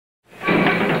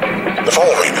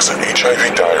is an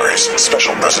HIV Diaries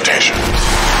special presentation.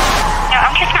 Yeah,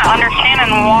 I'm just not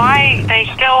understanding why they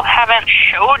still haven't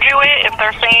showed you it if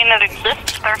they're saying it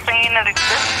exists.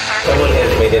 Someone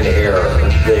has made an error.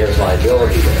 There's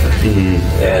liability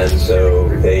there. And so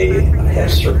they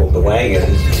have circled the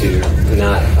wagons to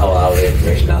not allow the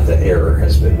information out that error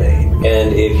has been made.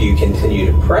 And if you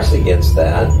continue to press against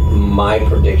that, my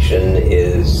prediction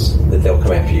is that they'll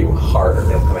come after you harder.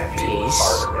 They'll come after you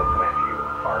harder. They'll come after you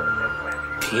harder. They'll come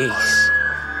after you harder. Peace.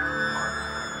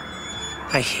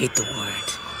 I hate the word.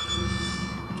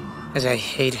 As I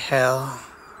hate hell,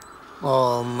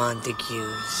 all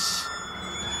Montagues.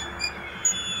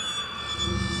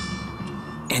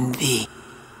 And thee.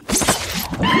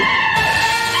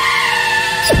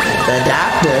 The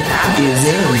doctor is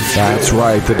in. That's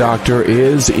right, the doctor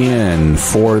is in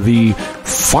for the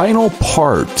final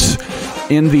part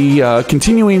in the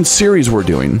continuing series we're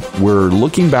doing. We're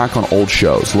looking back on old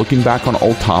shows, looking back on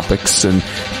old topics, and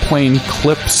playing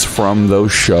clips from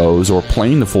those shows, or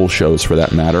playing the full shows for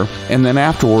that matter, and then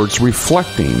afterwards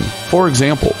reflecting. For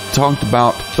example, talked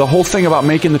about the whole thing about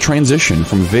making the transition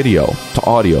from video to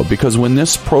audio, because when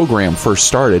this program first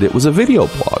started, it was a video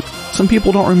blog. Some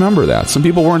people don't remember that. Some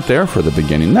people weren't there for the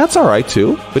beginning. That's all right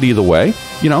too, but either way,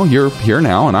 you know, you're here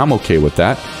now, and I'm okay with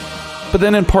that. But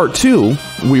then in part two,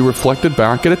 we reflected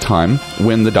back at a time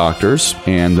when the doctors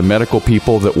and the medical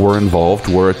people that were involved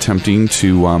were attempting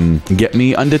to get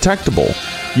me undetectable.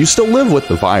 You still live with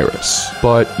the virus,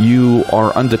 but you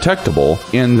are undetectable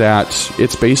in that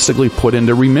it's basically put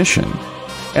into remission.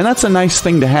 And that's a nice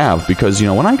thing to have because, you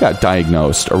know, when I got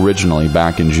diagnosed originally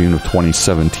back in June of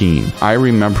 2017, I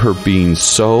remember being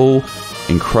so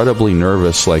incredibly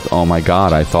nervous, like, oh my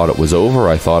God, I thought it was over,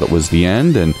 I thought it was the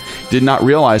end, and did not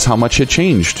realize how much had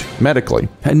changed medically.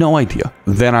 Had no idea.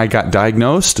 Then I got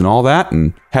diagnosed and all that,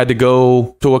 and had to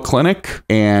go to a clinic,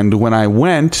 and when I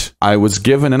went, I was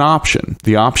given an option.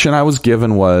 The option I was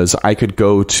given was I could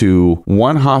go to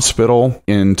one hospital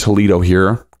in Toledo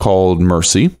here called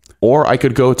Mercy, or I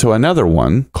could go to another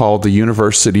one called the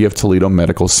University of Toledo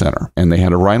Medical Center. And they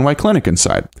had a Ryan White Clinic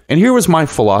inside. And here was my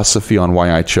philosophy on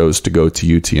why I chose to go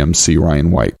to UTMC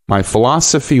Ryan White. My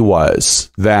philosophy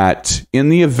was that in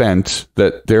the event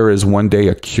that there is one day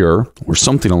a cure, or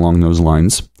something along those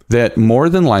lines, that more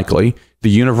than likely the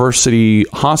university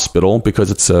hospital, because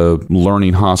it's a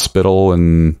learning hospital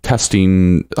and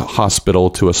testing hospital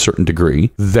to a certain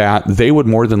degree, that they would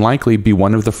more than likely be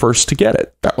one of the first to get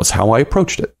it. That was how I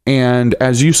approached it. And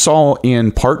as you saw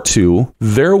in part two,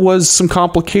 there was some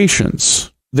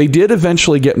complications. They did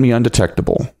eventually get me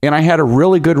undetectable. And I had a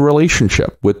really good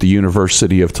relationship with the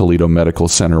University of Toledo Medical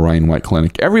Center Ryan White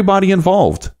Clinic. Everybody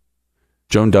involved.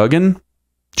 Joan Duggan,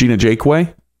 Gina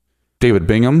Jakeway, David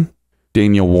Bingham,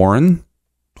 Daniel Warren,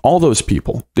 all those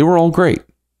people, they were all great.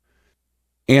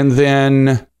 And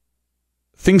then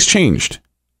things changed.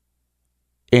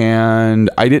 And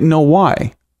I didn't know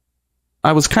why.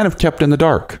 I was kind of kept in the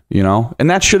dark, you know, and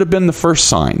that should have been the first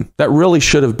sign. That really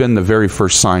should have been the very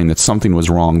first sign that something was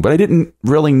wrong, but I didn't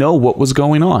really know what was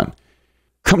going on.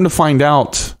 Come to find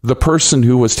out, the person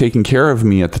who was taking care of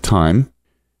me at the time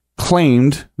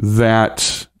claimed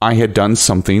that I had done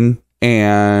something,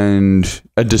 and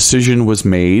a decision was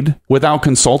made without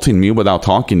consulting me, without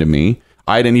talking to me.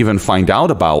 I didn't even find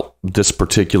out about this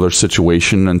particular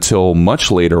situation until much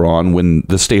later on when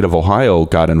the state of Ohio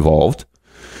got involved.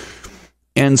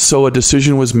 And so a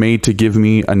decision was made to give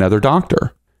me another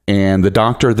doctor. And the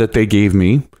doctor that they gave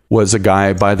me was a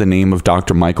guy by the name of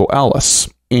Dr. Michael Ellis.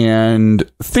 And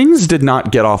things did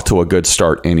not get off to a good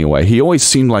start anyway. He always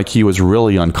seemed like he was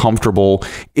really uncomfortable.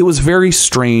 It was very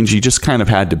strange. You just kind of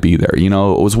had to be there. You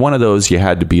know, it was one of those you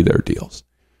had to be there deals.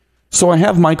 So I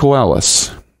have Michael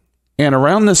Ellis. And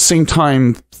around this same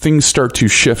time, things start to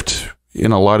shift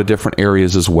in a lot of different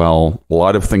areas as well. A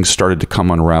lot of things started to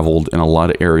come unraveled in a lot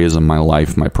of areas of my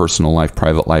life, my personal life,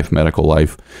 private life, medical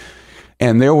life.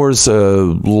 And there was a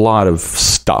lot of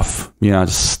stuff,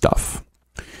 just stuff.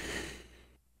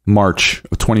 March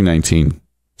of 2019.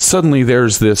 Suddenly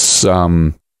there's this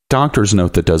doctor's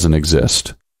note that doesn't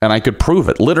exist. And I could prove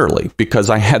it, literally, because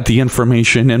I had the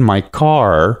information in my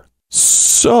car.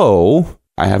 So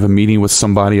I have a meeting with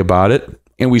somebody about it.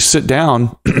 And we sit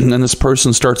down, and this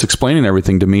person starts explaining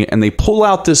everything to me. And they pull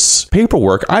out this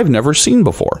paperwork I've never seen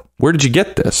before. Where did you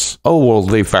get this? Oh, well,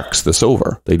 they faxed this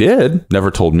over. They did. Never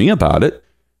told me about it.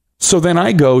 So then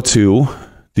I go to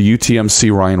the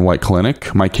UTMC Ryan White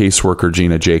Clinic, my caseworker,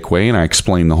 Gina Jakeway, and I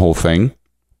explained the whole thing.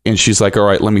 And she's like, all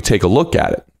right, let me take a look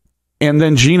at it. And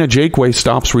then Gina Jakeway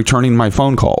stops returning my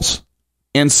phone calls.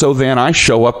 And so then I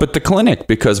show up at the clinic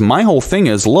because my whole thing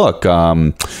is, look,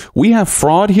 we have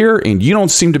fraud here and you don't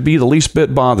seem to be the least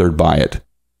bit bothered by it.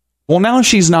 Well, now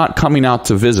she's not coming out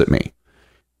to visit me.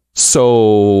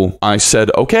 So I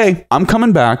said, okay, I'm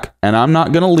coming back and I'm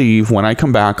not going to leave when I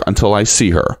come back until I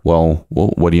see her. Well,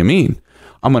 what do you mean?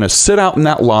 I'm going to sit out in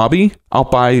that lobby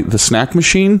out by the snack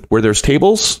machine where there's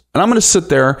tables, and I'm going to sit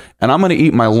there and I'm going to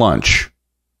eat my lunch,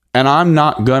 and I'm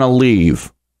not going to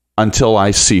leave until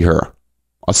I see her.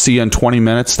 I'll see you in 20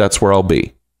 minutes. That's where I'll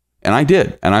be. And I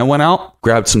did. And I went out,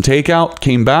 grabbed some takeout,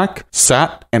 came back,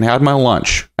 sat and had my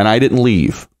lunch, and I didn't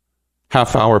leave.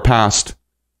 Half hour passed.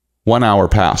 1 hour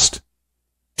passed.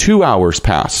 2 hours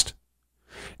passed.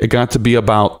 It got to be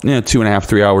about 2.5,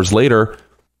 3 hours later.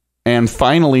 And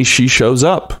finally, she shows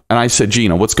up. And I said,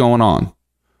 Gina, what's going on?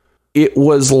 It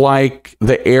was like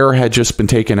the air had just been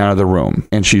taken out of the room.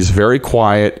 And she's very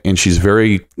quiet and she's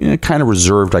very kind of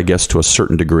reserved, I guess, to a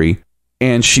certain degree.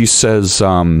 And she says,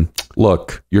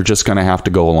 look, you're just going to have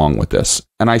to go along with this.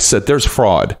 And I said, there's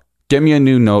fraud. Give me a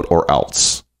new note or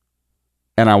else.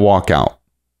 And I walk out.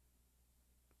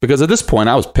 Because at this point,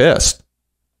 I was pissed.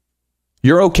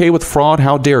 You're okay with fraud?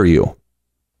 How dare you?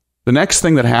 The next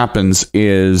thing that happens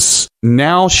is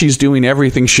now she's doing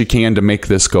everything she can to make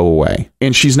this go away.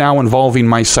 And she's now involving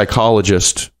my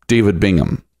psychologist, David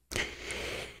Bingham.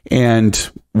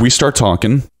 And we start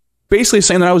talking, basically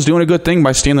saying that I was doing a good thing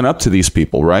by standing up to these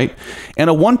people, right? And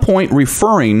at one point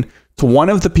referring to one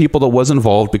of the people that was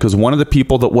involved, because one of the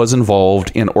people that was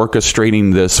involved in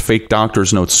orchestrating this fake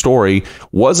doctor's note story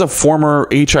was a former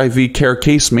HIV care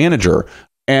case manager,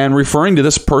 and referring to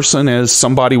this person as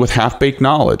somebody with half-baked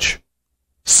knowledge.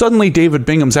 Suddenly, David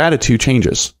Bingham's attitude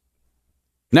changes.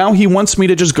 Now he wants me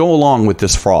to just go along with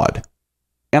this fraud.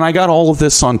 And I got all of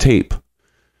this on tape.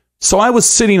 So I was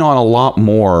sitting on a lot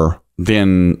more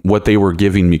than what they were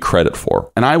giving me credit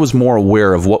for. And I was more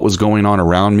aware of what was going on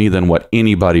around me than what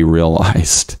anybody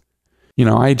realized.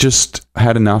 I just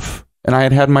had enough, and I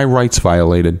had had my rights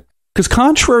violated. Because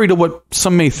contrary to what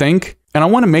some may think, and I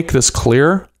want to make this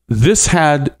clear, this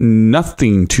had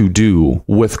nothing to do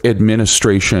with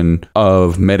administration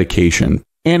of medication.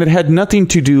 And it had nothing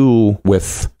to do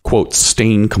with, quote,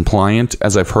 staying compliant,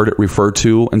 as I've heard it referred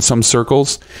to in some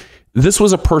circles. This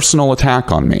was a personal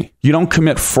attack on me. You don't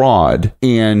commit fraud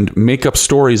and make up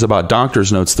stories about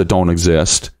doctor's notes that don't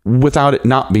exist without it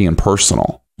not being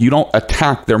personal. You don't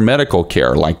attack their medical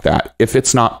care like that if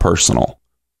it's not personal.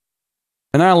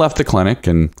 And then I left the clinic,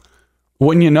 and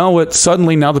when you know it,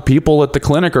 suddenly now the people at the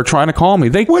clinic are trying to call me.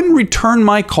 They wouldn't return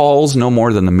my calls no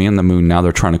more than the man in the moon. Now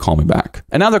they're trying to call me back.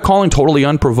 And now they're calling totally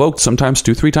unprovoked, sometimes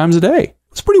 2-3 times a day.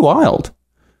 It's pretty wild.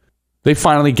 They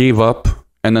finally gave up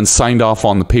and then signed off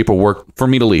on the paperwork for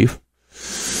me to leave.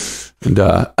 And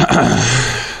then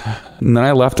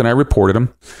I left and I reported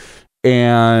them.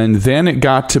 And then it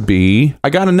got to be,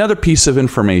 I got another piece of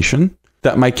information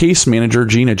that my case manager,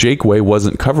 Gina Jakeway,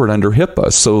 wasn't covered under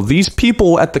HIPAA. So these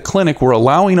people at the clinic were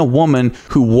allowing a woman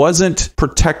who wasn't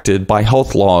protected by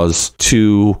health laws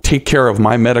to take care of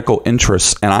my medical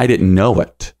interests, and I didn't know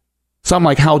it. So I'm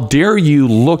like, how dare you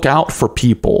look out for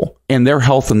people and their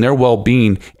health and their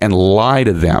well-being and lie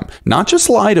to them? Not just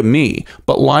lie to me,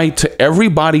 but lie to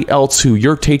everybody else who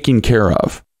you're taking care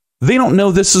of. They don't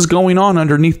know this is going on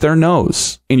underneath their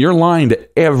nose. And you're lying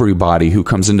to everybody who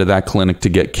comes into that clinic to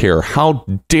get care. How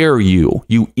dare you,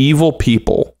 you evil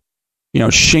people?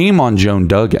 Shame on Joan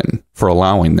Duggan for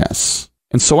allowing this.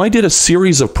 And so I did a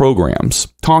series of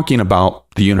programs talking about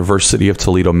the University of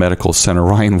Toledo Medical Center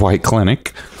Ryan White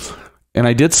Clinic. And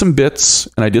I did some bits,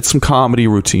 and I did some comedy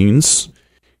routines,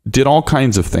 did all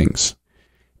kinds of things.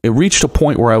 It reached a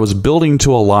point where I was building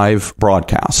to a live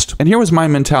broadcast. And here was my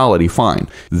mentality. Fine.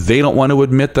 They don't want to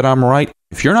admit that I'm right.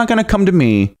 If you're not going to come to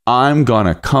me, I'm going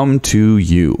to come to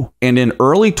you. And in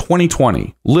early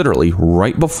 2020, literally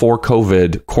right before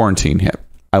COVID quarantine hit,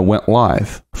 I went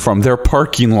live from their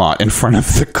parking lot in front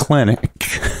of the clinic.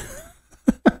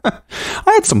 I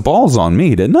had some balls on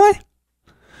me, didn't I?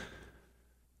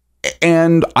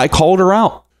 And I called her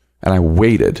out and I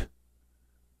waited.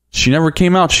 She never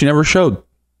came out. She never showed.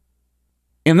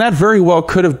 And that very well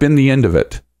could have been the end of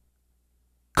it.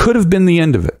 Could have been the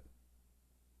end of it.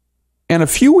 And a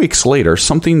few weeks later,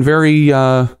 something very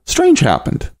strange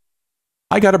happened.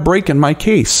 I got a break in my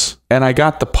case, and I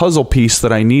got the puzzle piece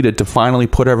that I needed to finally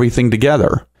put everything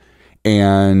together.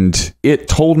 And it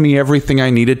told me everything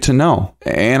I needed to know.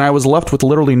 And I was left with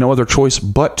literally no other choice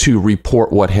but to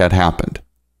report what had happened.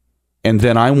 And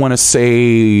then I want to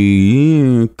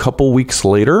say a couple weeks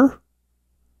later,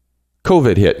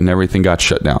 COVID hit and everything got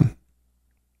shut down.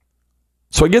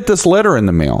 So I get this letter in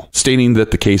the mail stating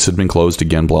that the case had been closed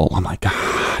again, blah. I'm like,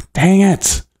 dang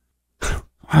it.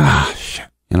 Shit,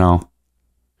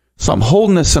 So I'm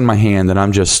holding this in my hand and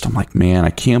I'm like, man, I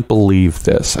can't believe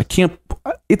this.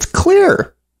 It's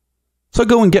clear. So I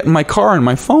go and get in my car and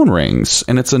my phone rings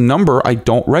and it's a number I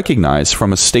don't recognize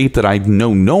from a state that I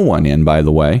know no one in, by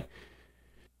the way.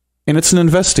 And it's an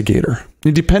investigator,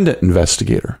 independent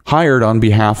investigator, hired on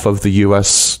behalf of the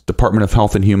U.S. Department of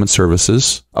Health and Human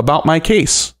Services about my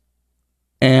case.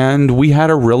 And we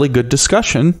had a really good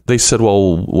discussion. They said,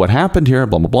 well, what happened here?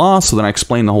 Blah, blah, blah. So then I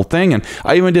explained the whole thing. And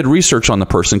I even did research on the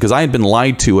person because I had been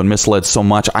lied to and misled so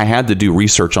much. I had to do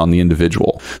research on the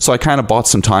individual. So I kind of bought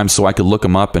some time so I could look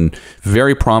him up, and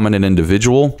very prominent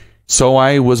individual. So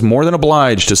I was more than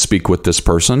obliged to speak with this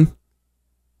person.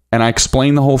 And I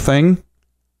explained the whole thing.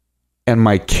 And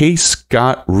my case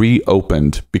got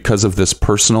reopened because of this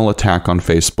personal attack on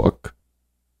Facebook.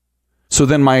 So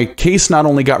then my case not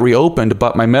only got reopened,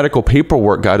 but my medical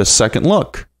paperwork got a second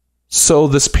look. So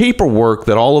this paperwork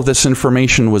that all of this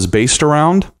information was based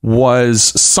around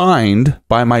was signed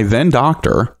by my then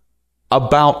doctor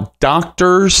about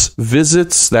doctor's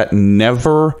visits that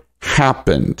never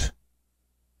happened.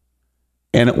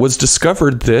 And it was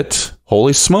discovered that,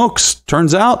 holy smokes,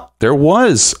 turns out there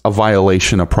was a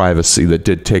violation of privacy that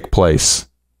did take place.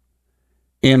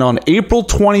 And on April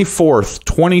 24th,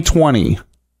 2020,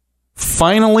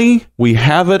 finally, we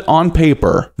have it on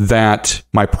paper that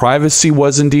my privacy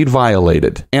was indeed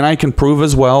violated. And I can prove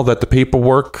as well that the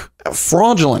paperwork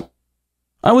fraudulent.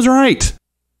 I was right.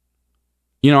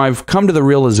 I've come to the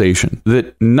realization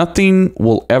that nothing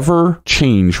will ever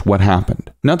change what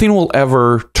happened. Nothing will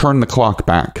ever turn the clock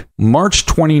back. March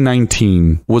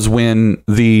 2019 was when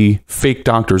the fake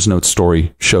doctor's note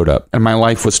story showed up, and my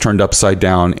life was turned upside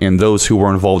down, and those who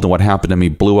were involved in what happened to me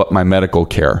blew up my medical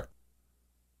care.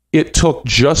 It took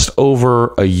just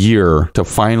over a year to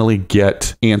finally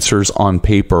get answers on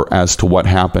paper as to what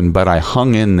happened, but I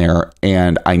hung in there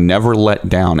and I never let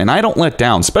down. And I don't let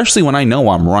down, especially when I know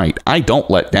I'm right. I don't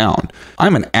let down.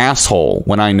 I'm an asshole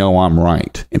when I know I'm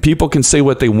right. And people can say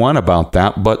what they want about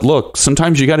that, but look,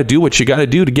 sometimes you got to do what you got to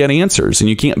do to get answers, and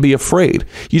you can't be afraid.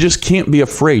 You just can't be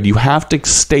afraid. You have to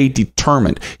stay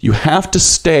determined. You have to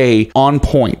stay on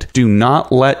point. Do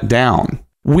not let down.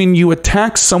 When you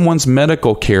attack someone's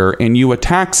medical care and you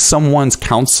attack someone's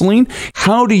counseling,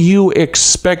 how do you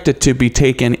expect it to be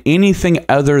taken anything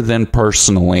other than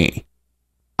personally?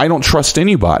 I don't trust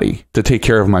anybody to take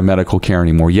care of my medical care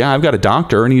anymore. Yeah, I've got a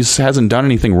doctor and he hasn't done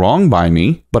anything wrong by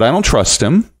me, but I don't trust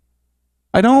him.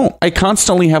 I don't. I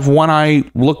constantly have one eye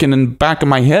looking in the back of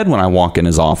my head when I walk in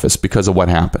his office because of what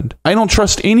happened. I don't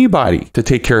trust anybody to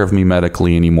take care of me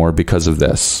medically anymore because of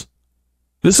this.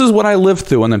 This is what I lived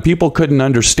through, and then people couldn't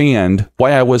understand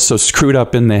why I was so screwed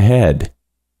up in the head.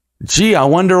 Gee, I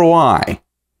wonder why.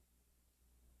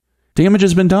 Damage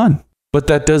has been done. But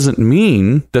that doesn't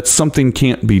mean that something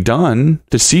can't be done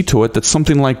to see to it that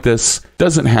something like this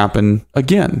doesn't happen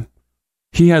again.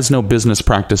 He has no business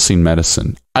practicing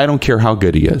medicine. I don't care how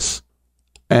good he is.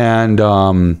 And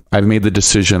I've made the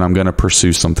decision I'm going to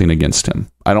pursue something against him.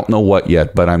 I don't know what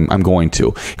yet, but I'm going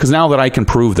to. Because now that I can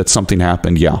prove that something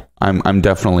happened, yeah, I'm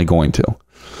definitely going to.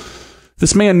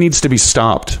 This man needs to be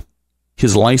stopped.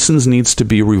 His license needs to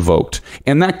be revoked.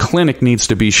 And that clinic needs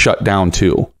to be shut down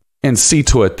too. And see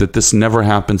to it that this never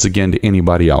happens again to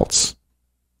anybody else.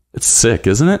 It's sick,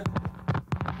 isn't it?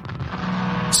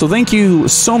 So thank you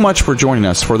so much for joining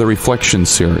us for the Reflection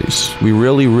series. We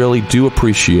really, really do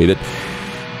appreciate it.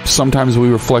 Sometimes we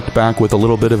reflect back with a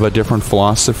little bit of a different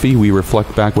philosophy. We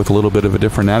reflect back with a little bit of a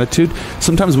different attitude.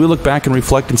 Sometimes we look back and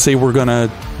reflect and say we're going to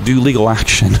do legal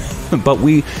action. But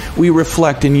we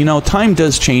reflect, and time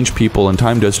does change people and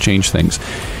time does change things.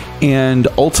 And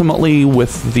ultimately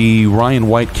with the Ryan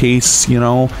White case,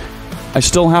 I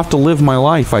still have to live my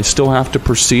life. I still have to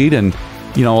proceed. And,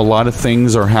 a lot of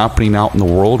things are happening out in the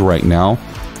world right now.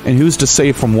 And who's to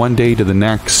say from one day to the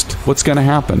next what's going to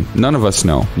happen? None of us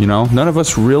know, None of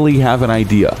us really have an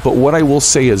idea. But what I will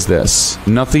say is this.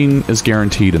 Nothing is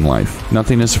guaranteed in life.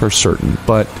 Nothing is for certain.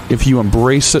 But if you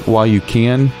embrace it while you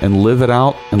can and live it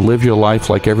out and live your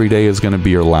life like every day is going to be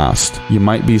your last, you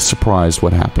might be surprised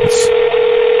what happens.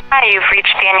 Hi, you've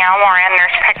reached Danielle Warren,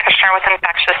 nurse practitioner with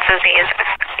infectious disease.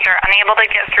 If you're unable to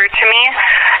get through to me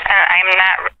and I'm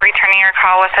not returning your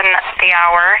call within the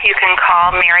hour, you can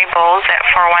call Mary Bowles at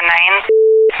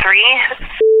 419-343.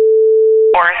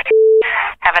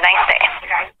 Have a nice day.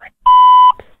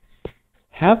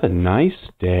 Have a nice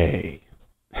day.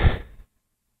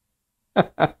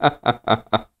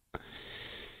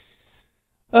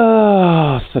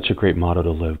 Oh, such a great motto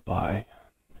to live by.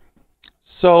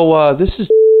 So, this is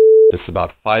It's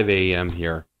about 5 a.m.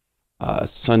 here,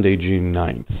 Sunday, June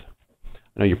 9th.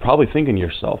 I know you're probably thinking to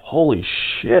yourself, holy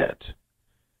shit,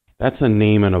 that's a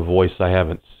name and a voice I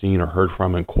haven't seen or heard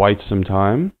from in quite some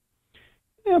time.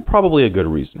 Yeah, probably a good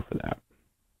reason for that.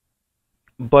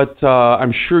 But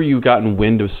I'm sure you've gotten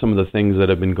wind of some of the things that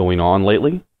have been going on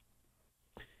lately.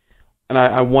 And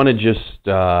I want to just,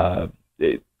 long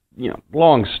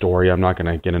story. I'm not going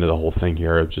to get into the whole thing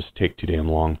here. It'll just take too damn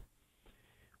long.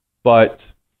 But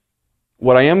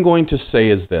what I am going to say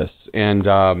is this, and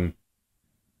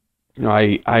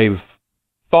I've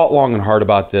thought long and hard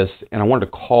about this, and I wanted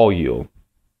to call you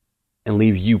and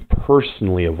leave you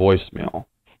personally a voicemail.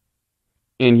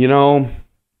 And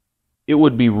it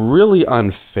would be really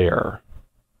unfair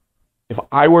if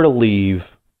I were to leave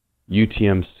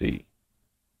UTMC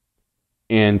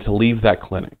and to leave that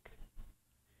clinic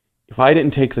if I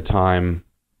didn't take the time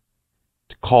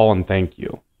to call and thank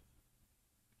you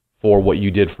for what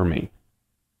you did for me.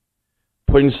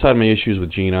 Putting aside my issues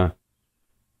with Gina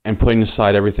and putting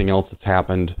aside everything else that's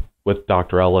happened with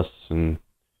Dr. Ellis and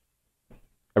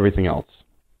everything else.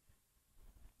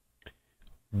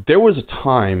 There was a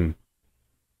time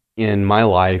in my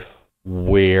life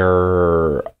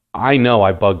where I know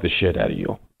I bugged the shit out of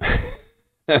you.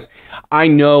 I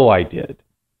know I did.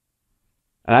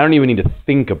 And I don't even need to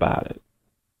think about it.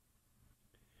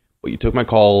 But you took my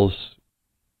calls,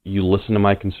 you listened to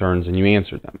my concerns, and you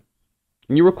answered them.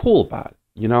 And you were cool about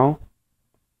it, Which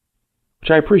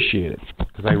I appreciated,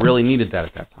 because I really needed that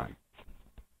at that time.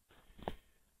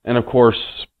 And of course,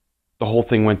 the whole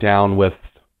thing went down with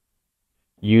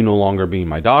you no longer being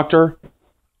my doctor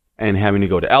and having to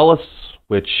go to Ellis,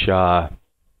 which,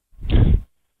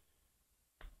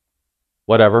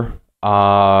 whatever.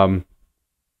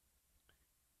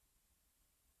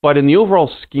 But in the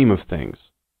overall scheme of things,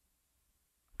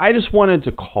 I just wanted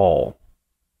to call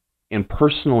and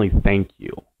personally thank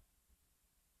you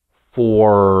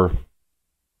for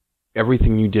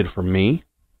everything you did for me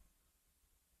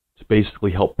to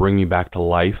basically help bring me back to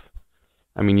life.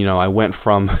 I mean, I went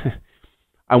from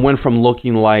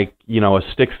looking like, a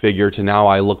stick figure to now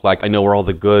I look like I know where all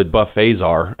the good buffets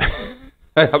are.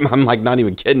 I'm like not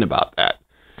even kidding about that,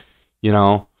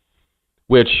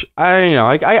 which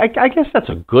I guess that's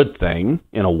a good thing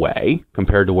in a way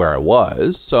compared to where I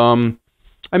was.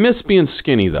 I miss being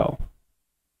skinny though,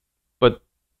 but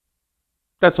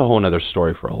that's a whole nother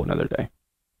story for a whole nother day.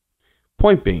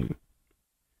 Point being,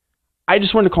 I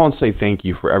just wanted to call and say thank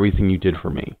you for everything you did for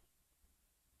me.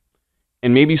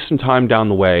 And maybe sometime down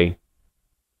the way,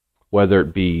 whether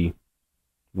it be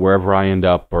wherever I end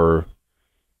up, or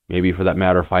maybe for that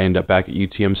matter, if I end up back at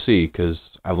UTMC, because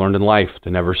I've learned in life to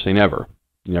never say never.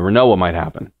 You never know what might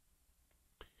happen.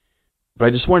 But I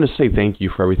just wanted to say thank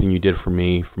you for everything you did for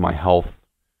me, for my health,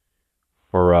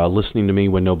 for listening to me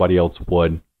when nobody else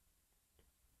would,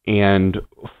 and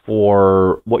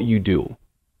for what you do.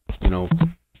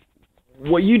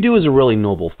 What you do is a really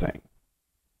noble thing.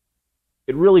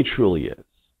 It really, truly is.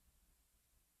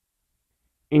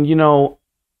 And,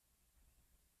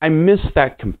 I miss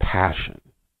that compassion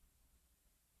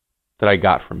that I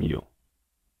got from you.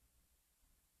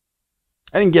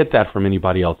 I didn't get that from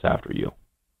anybody else after you.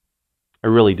 I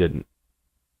really didn't.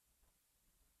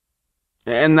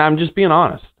 And I'm just being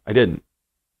honest. I didn't.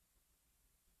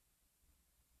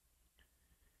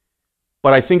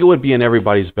 But I think it would be in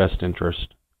everybody's best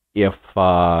interest if,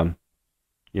 I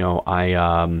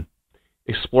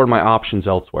explored my options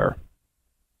elsewhere.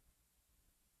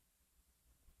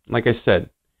 Like I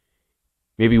said,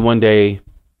 maybe one day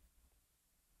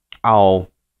I'll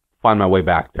find my way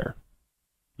back there.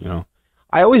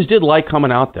 I always did like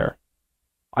coming out there.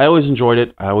 I always enjoyed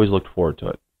it. I always looked forward to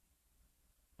it.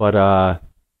 But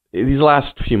these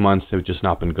last few months have just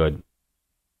not been good.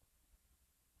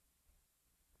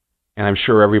 And I'm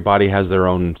sure everybody has their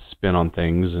own spin on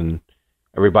things, and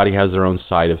everybody has their own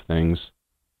side of things.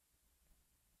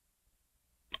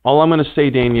 All I'm going to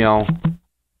say, Danielle,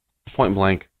 point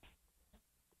blank,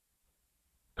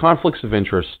 conflicts of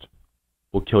interest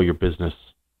will kill your business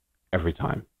every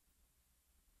time.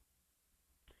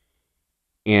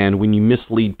 And when you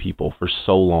mislead people for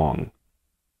so long,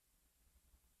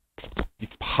 you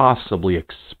possibly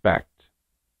expect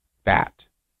that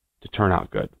to turn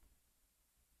out good.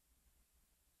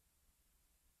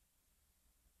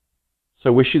 So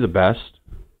I wish you the best.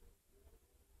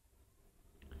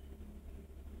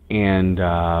 And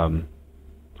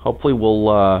hopefully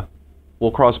we'll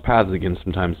cross paths again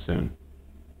sometime soon.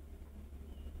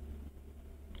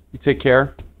 You take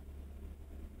care.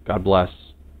 God bless.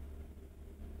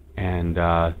 And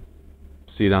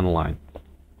see you down the line.